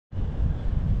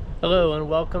Hello and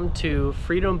welcome to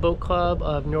Freedom Boat Club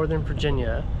of Northern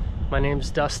Virginia. My name is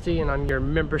Dusty and I'm your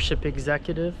membership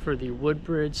executive for the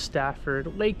Woodbridge,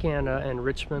 Stafford, Lake Anna, and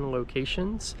Richmond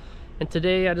locations. And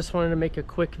today I just wanted to make a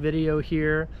quick video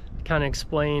here to kind of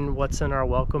explain what's in our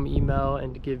welcome email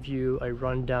and to give you a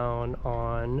rundown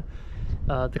on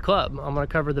the club. I'm going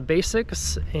to cover the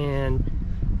basics and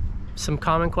some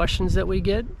common questions that we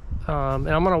get. And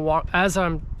I'm going to walk, as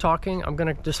I'm talking, I'm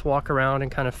going to just walk around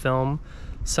and kind of film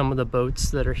some of the boats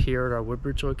that are here at our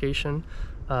Woodbridge location.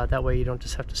 That way you don't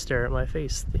just have to stare at my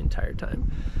face the entire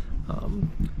time.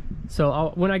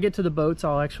 When I get to the boats,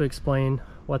 I'll actually explain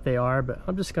what they are, but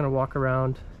I'm just going to walk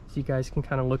around so you guys can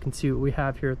kind of look and see what we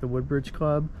have here at the Woodbridge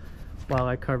Club while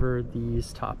I cover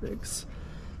these topics.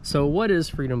 So what is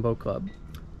Freedom Boat Club?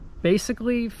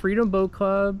 Basically, Freedom Boat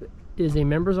Club is a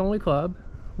members only club.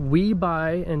 We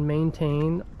buy and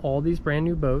maintain all these brand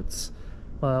new boats.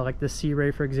 Like the Sea Ray,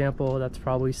 for example, that's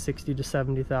probably 60 to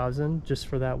 70,000 just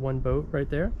for that one boat right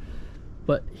there.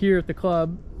 But here at the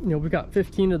club, you know, we've got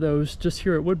 15 of those just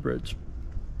here at Woodbridge.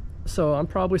 So I'm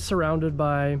probably surrounded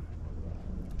by,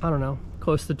 I don't know,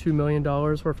 close to $2 million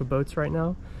worth of boats right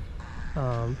now.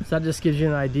 So that just gives you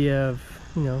an idea of,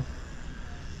 you know,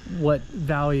 what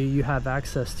value you have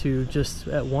access to just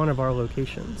at one of our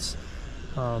locations.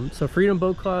 So Freedom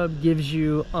Boat Club gives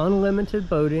you unlimited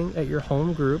boating at your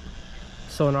home group.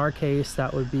 So in our case,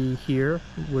 that would be here,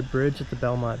 Woodbridge at the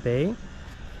Belmont Bay,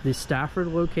 the Stafford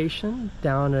location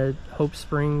down at Hope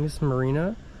Springs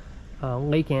Marina,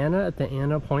 Lake Anna at the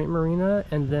Anna Point Marina,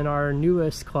 and then our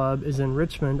newest club is in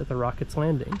Richmond at the Rockets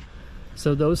Landing.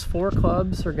 So those 4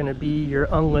 clubs are going to be your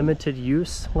unlimited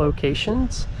use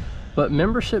locations, but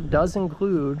membership does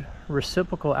include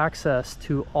reciprocal access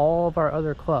to all of our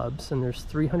other clubs, and there's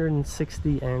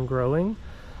 360 and growing.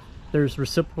 There's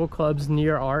reciprocal clubs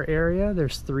near our area.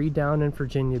 There's 3 down in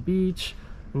Virginia Beach,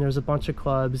 and there's a bunch of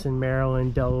clubs in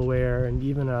Maryland, Delaware, and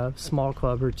even a small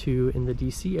club or 2 in the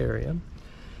DC area.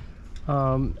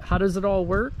 How does it all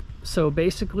work? So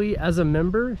basically, as a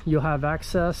member, you'll have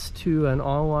access to an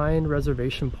online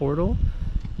reservation portal.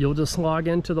 You'll just log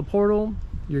into the portal.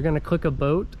 You're going to click a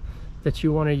boat that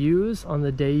you want to use on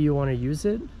the day you want to use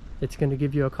it. It's going to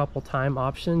give you a couple time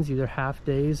options, either half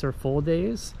days or full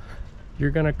days. You're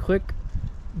going to click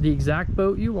the exact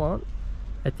boat you want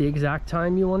at the exact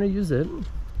time you want to use it,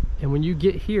 and when you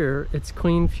get here, it's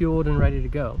clean, fueled, and ready to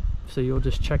go. So you'll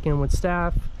just check in with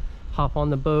staff, hop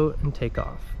on the boat, and take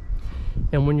off.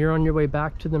 And when you're on your way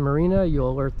back to the marina,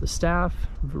 you'll alert the staff,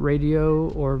 radio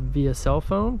or via cell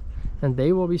phone, and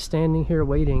they will be standing here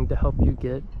waiting to help you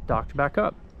get docked back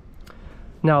up.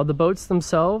 Now, the boats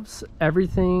themselves,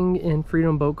 everything in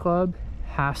Freedom Boat Club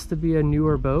has to be a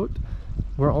newer boat.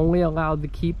 We're only allowed to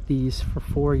keep these for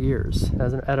 4 years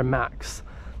at a max.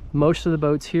 Most of the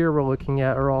boats here we're looking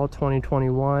at are all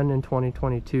 2021 and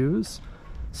 2022s.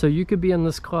 So you could be in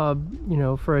this club, you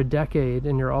know, for a decade,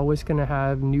 and you're always going to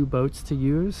have new boats to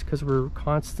use because we're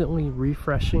constantly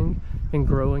refreshing and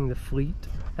growing the fleet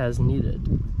as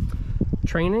needed.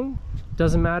 Training,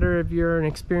 doesn't matter if you're an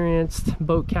experienced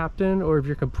boat captain or if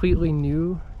you're completely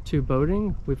new to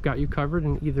boating, we've got you covered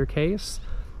in either case.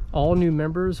 All new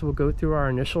members will go through our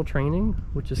initial training,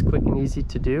 which is quick and easy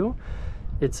to do.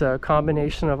 It's a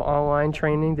combination of online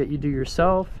training that you do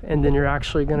yourself, and then you're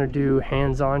actually going to do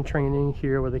hands-on training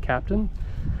here with a captain.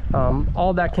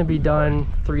 All that can be done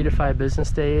 3 to 5 business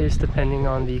days depending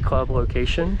on the club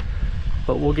location,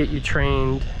 but we'll get you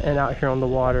trained and out here on the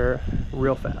water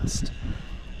real fast.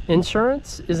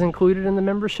 Insurance is included in the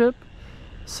membership,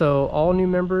 so all new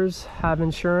members have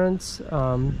insurance.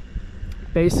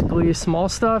 Basically small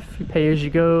stuff, you pay as you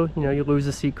go, you know, you lose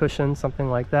a seat cushion, something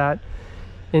like that.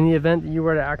 In the event that you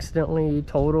were to accidentally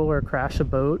total or crash a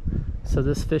boat, so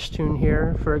this fish tune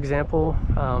here, for example,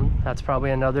 that's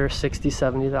probably another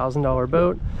 $60,000–$70,000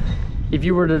 boat. If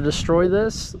you were to destroy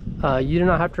this, you do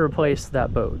not have to replace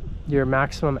that boat. Your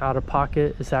maximum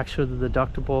out-of-pocket is actually the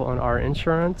deductible on our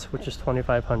insurance, which is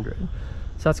 $2,500.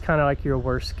 So that's kind of like your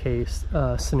worst case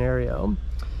scenario.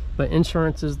 But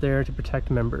insurance is there to protect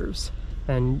members.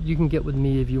 And you can get with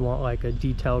me if you want like a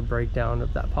detailed breakdown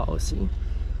of that policy.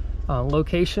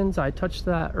 Locations, I touched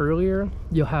that earlier.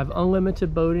 You'll have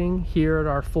unlimited boating here at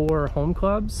our 4 home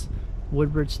clubs,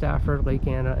 Woodbridge, Stafford, Lake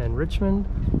Anna, and Richmond.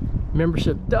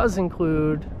 Membership does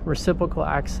include reciprocal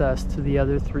access to the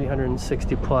other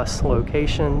 360 plus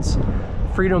locations.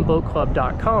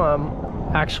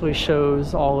 FreedomBoatClub.com actually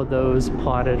shows all of those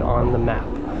plotted on the map.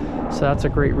 So that's a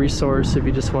great resource if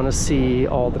you just want to see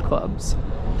all the clubs.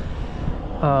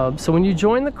 So when you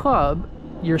join the club,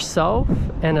 yourself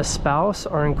and a spouse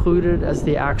are included as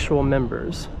the actual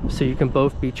members. So you can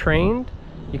both be trained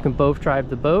You can both drive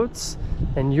the boats,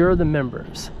 and you're the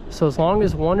members. So as long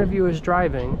as one of you is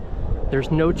driving, there's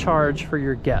no charge for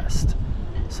your guest.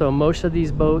 So most of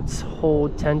these boats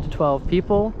hold 10 to 12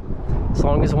 people. As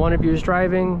long as one of you is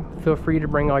driving, feel free to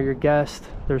bring all your guests.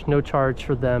 There's no charge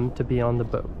for them to be on the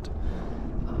boat.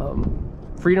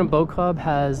 Freedom Boat Club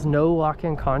has no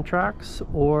lock-in contracts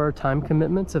or time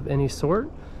commitments of any sort.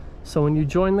 So when you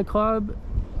join the club,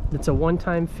 it's a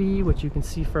one-time fee, which you can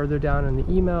see further down in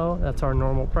the email. That's our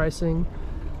normal pricing.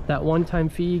 That one-time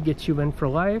fee gets you in for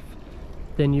life.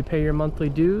 Then you pay your monthly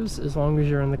dues as long as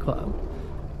you're in the club.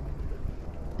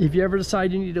 If you ever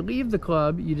decide you need to leave the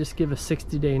club, you just give a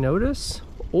 60-day notice.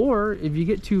 Or if you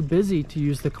get too busy to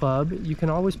use the club, you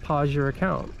can always pause your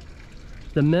account.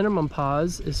 The minimum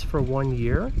pause is for 1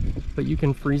 year, but you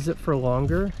can freeze it for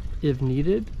longer if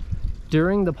needed.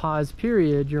 During the pause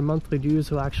period, your monthly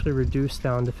dues will actually reduce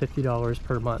down to $50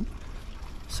 per month.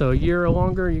 So a year or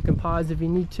longer, you can pause if you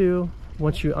need to.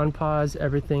 Once you unpause,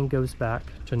 everything goes back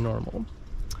to normal.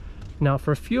 Now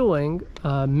for fueling,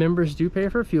 members do pay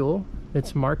for fuel.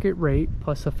 It's market rate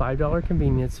plus a $5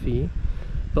 convenience fee,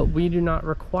 but we do not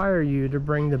require you to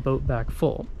bring the boat back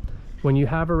full. When you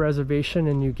have a reservation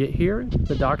and you get here,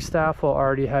 the dock staff will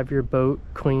already have your boat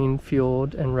clean,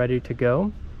 fueled, and ready to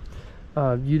go.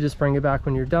 You just bring it back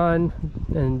when you're done,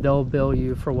 and they'll bill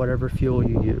you for whatever fuel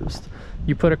you used.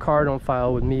 You put a card on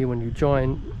file with me when you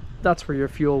join. That's where your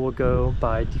fuel will go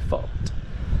by default.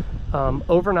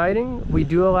 Overnighting, we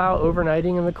do allow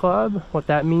overnighting in the club. What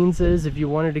that means is if you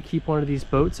wanted to keep one of these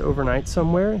boats overnight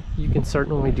somewhere, you can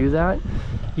certainly do that.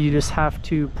 You just have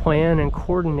to plan and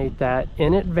coordinate that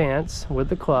in advance with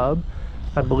the club.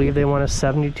 I believe they want a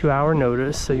 72-hour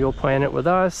notice, so you'll plan it with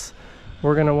us.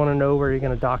 We're going to want to know where you're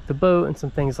going to dock the boat and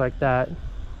some things like that.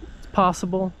 It's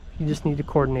possible, you just need to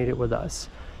coordinate it with us.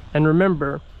 And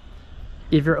remember,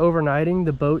 if you're overnighting,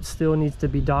 the boat still needs to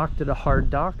be docked at a hard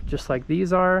dock, just like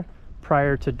these are,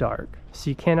 prior to dark. So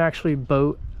you can't actually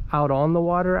boat out on the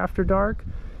water after dark,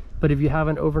 but if you have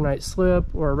an overnight slip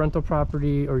or a rental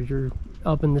property, or you're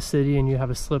up in the city and you have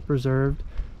a slip reserved,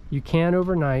 you can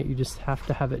overnight. You just have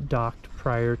to have it docked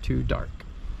prior to dark.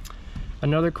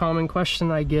 Another common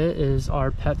question I get is, are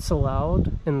pets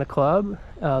allowed in the club?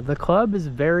 The club is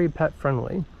very pet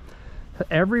friendly.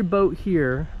 Every boat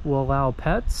here will allow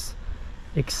pets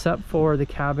except for the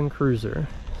Cabin Cruiser.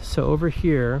 So over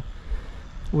here,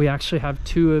 we actually have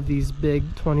 2 of these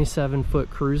big 27-foot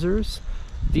cruisers.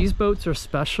 These boats are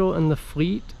special in the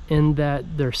fleet in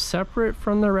that they're separate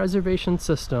from the reservation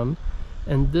system,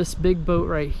 and this big boat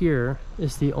right here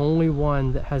is the only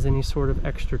one that has any sort of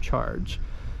extra charge.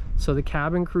 So the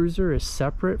Cabin Cruiser is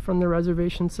separate from the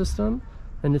reservation system,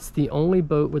 and it's the only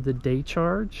boat with a day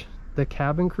charge. The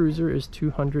Cabin Cruiser is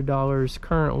 $200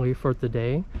 currently for the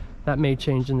day. That may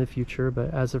change in the future,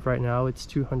 but as of right now, it's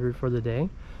 $200 for the day.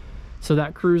 So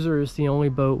that cruiser is the only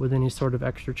boat with any sort of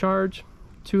extra charge.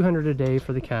 $200 a day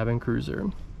for the Cabin Cruiser.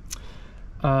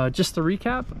 Just to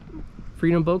recap,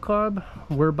 Freedom Boat Club,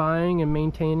 we're buying and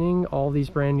maintaining all these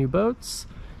brand new boats.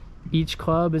 Each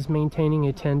club is maintaining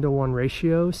a 10-to-1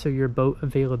 ratio, so your boat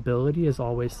availability is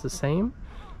always the same.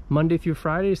 Monday through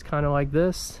Friday is kind of like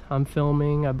this. I'm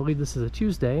filming, I believe this is a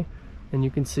Tuesday, and you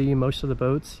can see most of the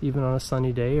boats, even on a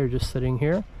sunny day, are just sitting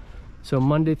here. So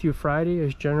Monday through Friday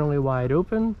is generally wide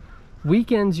open.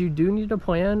 Weekends, you do need to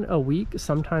plan a week,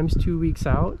 sometimes 2 weeks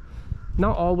out.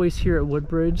 Not always here at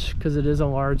Woodbridge, because it is a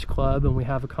large club and we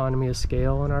have economy of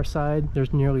scale on our side.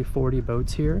 There's nearly 40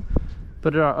 boats here.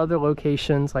 But at our other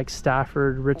locations like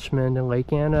Stafford, Richmond, and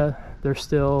Lake Anna, they're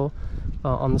still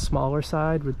on the smaller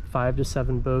side with 5 to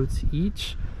 7 boats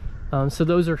each. So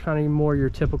those are kind of more your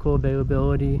typical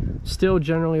availability. Still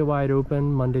generally wide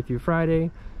open Monday through Friday,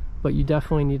 but you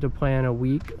definitely need to plan a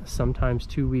week, sometimes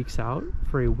 2 weeks out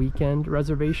for a weekend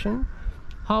reservation.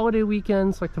 Holiday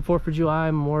weekends like the 4th of July,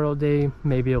 Memorial Day,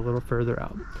 maybe a little further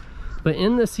out. But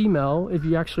in this email, if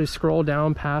you actually scroll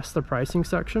down past the pricing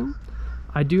section,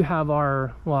 I do have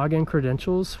our login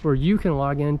credentials where you can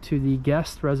log into the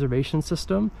guest reservation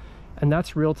system, and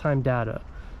that's real-time data.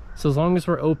 So as long as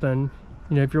we're open,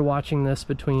 you know, if you're watching this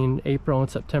between April and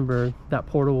September, that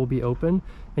portal will be open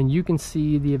and you can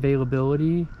see the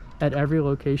availability at every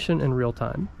location in real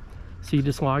time. So you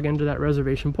just log into that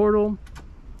reservation portal,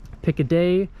 pick a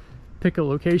day, pick a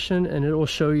location, and it will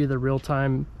show you the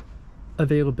real-time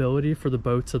availability for the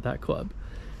boats at that club.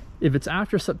 If it's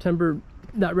after September,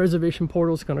 that reservation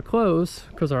portal is going to close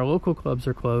because our local clubs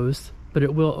are closed, but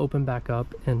it will open back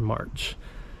up in March.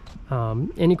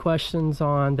 Any questions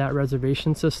on that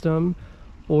reservation system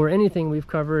or anything we've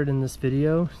covered in this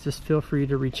video, just feel free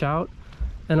to reach out.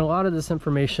 And a lot of this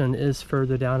information is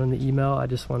further down in the email. I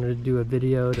just wanted to do a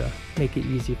video to make it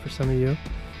easy for some of you.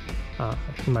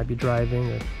 You might be driving,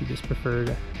 or you just prefer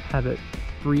to have it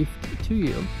briefed to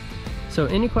you. So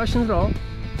any questions at all,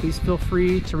 please feel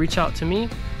free to reach out to me.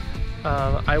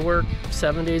 I work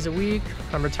 7 days a week.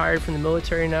 I'm retired from the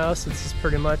military now, so this is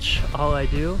pretty much all I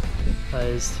do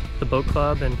is the boat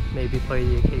club and maybe play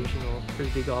the occasional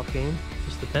frisbee golf game.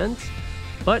 Just depends.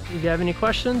 But if you have any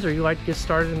questions or you'd like to get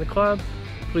started in the club,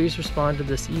 please respond to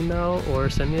this email or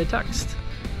send me a text.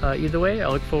 Either way, I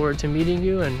look forward to meeting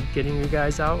you and getting you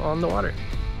guys out on the water.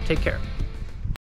 Take care.